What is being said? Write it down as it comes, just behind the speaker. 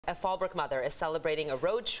A Fallbrook mother is celebrating a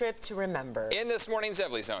road trip to remember. In this morning's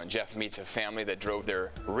zevely-zone, Jeff meets a family that drove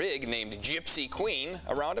their rig named Gypsy Queen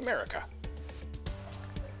around America.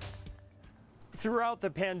 Throughout the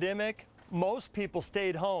pandemic, most people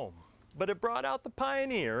stayed home, but it brought out the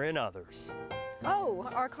pioneer in others. Oh,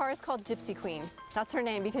 our car is called Gypsy Queen. That's her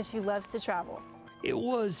name because she loves to travel. It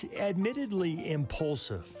was admittedly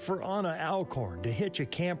impulsive for Anna Alcorn to hitch a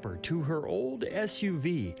camper to her old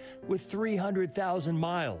SUV with 300,000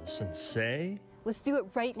 miles and say, "Let's do it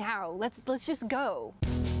right now. Let's just go."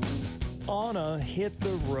 Anna hit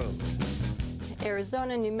the road.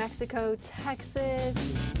 Arizona, New Mexico, Texas.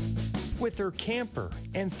 With her camper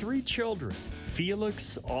and 3 children,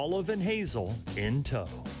 Felix, Olive, and Hazel, in tow.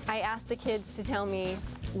 I asked the kids to tell me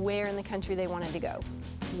where in the country they wanted to go.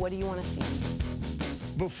 What do you want to see?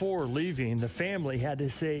 Before leaving, the family had to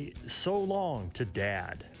say so long to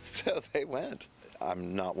Dad. So they went.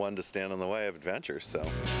 I'm not one to stand in the way of adventures, so.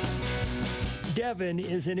 Devin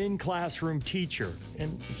is an in-classroom teacher,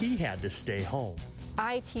 and he had to stay home.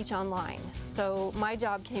 I teach online, so my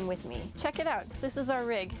job came with me. Check it out. This is our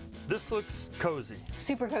rig. This looks cozy.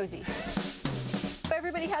 Super cozy.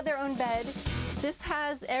 Everybody had their own bed. This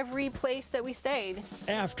has every place that we stayed.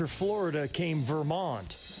 After Florida came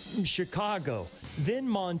Vermont, Chicago, then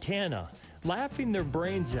Montana, laughing their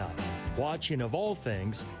brains out, watching, of all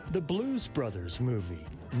things, the Blues Brothers movie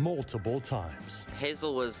multiple times.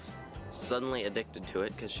 Hazel was suddenly addicted to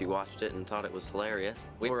it because she watched it and thought it was hilarious.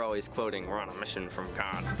 We were always quoting, "We're on a mission from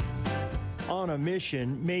God." On a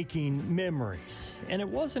mission, making memories. And it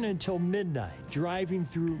wasn't until midnight, driving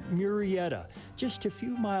through Murrieta, just a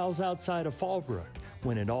few miles outside of Fallbrook,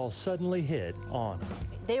 when it all suddenly hit Anna.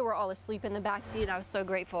 They were all asleep in the backseat, and I was so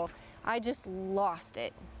grateful. I just lost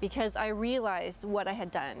it because I realized what I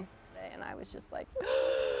had done. And I was just like,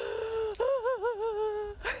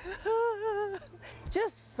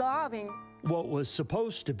 just sobbing. What was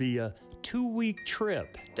supposed to be a 2-week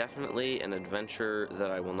trip Definitely an adventure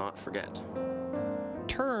that I will not forget.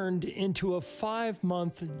 turned into a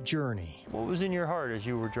 5-month journey. What was in your heart as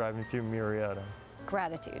you were driving through Murrieta?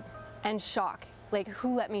 Gratitude and shock. Like,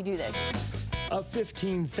 who let me do this? A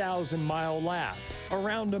 15,000-mile lap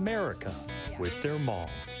around America with their mom.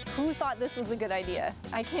 Who thought this was a good idea?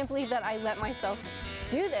 I can't believe that I let myself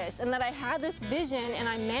do this and that I had this vision and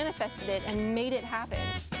I manifested it and made it happen.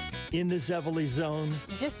 In the zevely-zone,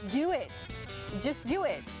 Just do it. Just do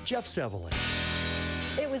it. Jeff Zevely,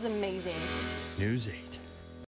 It was amazing. News 8.